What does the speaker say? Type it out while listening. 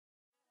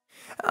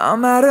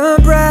I'm out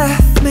of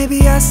breath,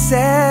 maybe I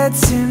said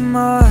too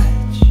much.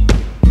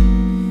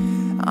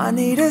 I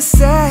need a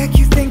sec,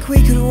 you think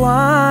we could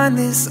wind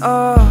this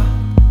up?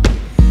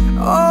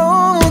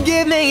 Oh,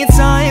 give me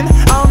time,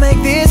 I'll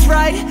make this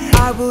right.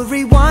 I will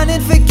rewind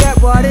and forget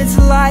what it's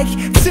like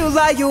to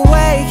lie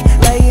awake,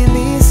 laying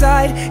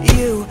beside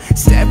you,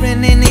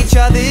 staring in each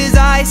other's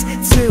eyes.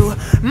 2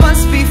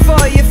 months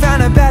before you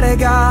found a better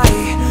guy,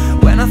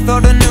 when I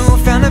thought I knew,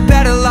 found a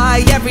better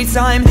lie. Every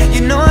time,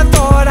 you know, I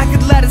thought I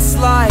could let it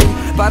slide,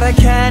 but I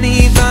can't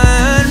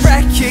even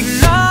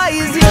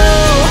recognize you.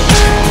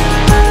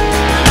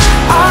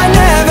 I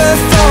never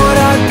thought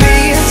I'd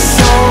be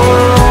so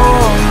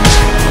wrong,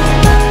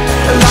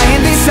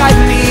 lying beside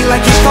me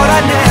like you thought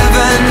I'd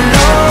never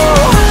know.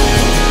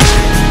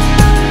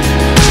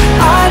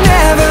 I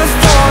never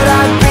thought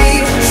I'd be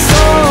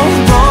so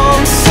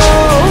wrong, so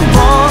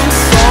wrong,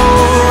 so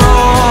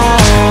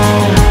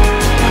wrong.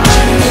 I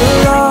need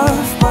love,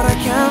 but I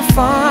can't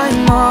find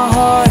my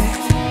heart.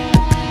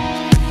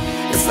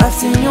 It's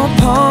left in your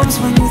palms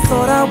when you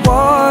thought I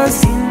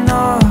was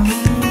enough.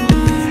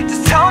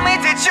 Just tell me,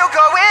 did you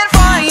go and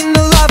find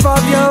the love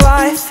of your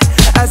life?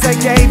 As I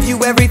gave you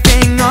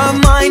everything of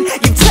mine,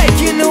 you've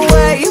taken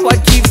away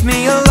what keeps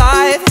me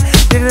alive.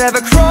 Did it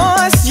ever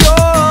cross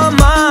your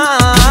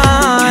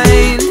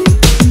mind?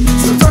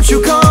 So don't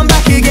you come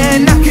back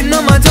again, knocking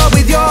on my door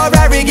with your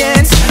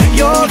arrogance.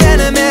 You're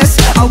venomous,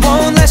 I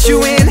won't let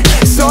you in.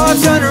 So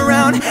turn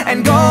around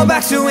and go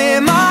back to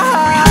in my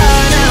heart.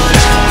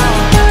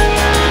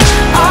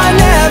 I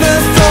never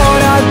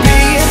thought I'd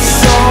be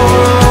so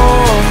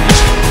wrong,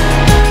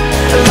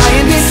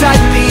 lying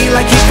beside me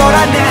like you thought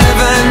I'd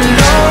never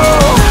know.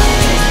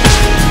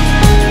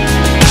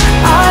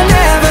 I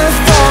never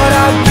thought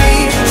I'd be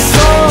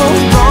so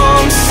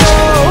wrong, so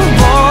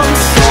wrong,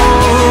 so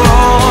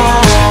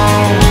wrong.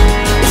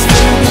 This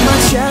feeling in my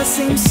chest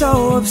seems so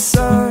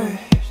absurd,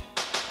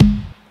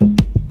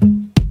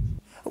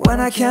 when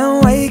I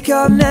can't wake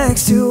up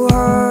next to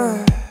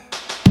her.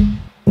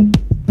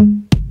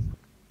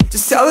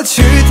 Just tell the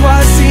truth,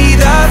 was he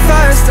the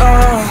first?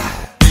 Oh,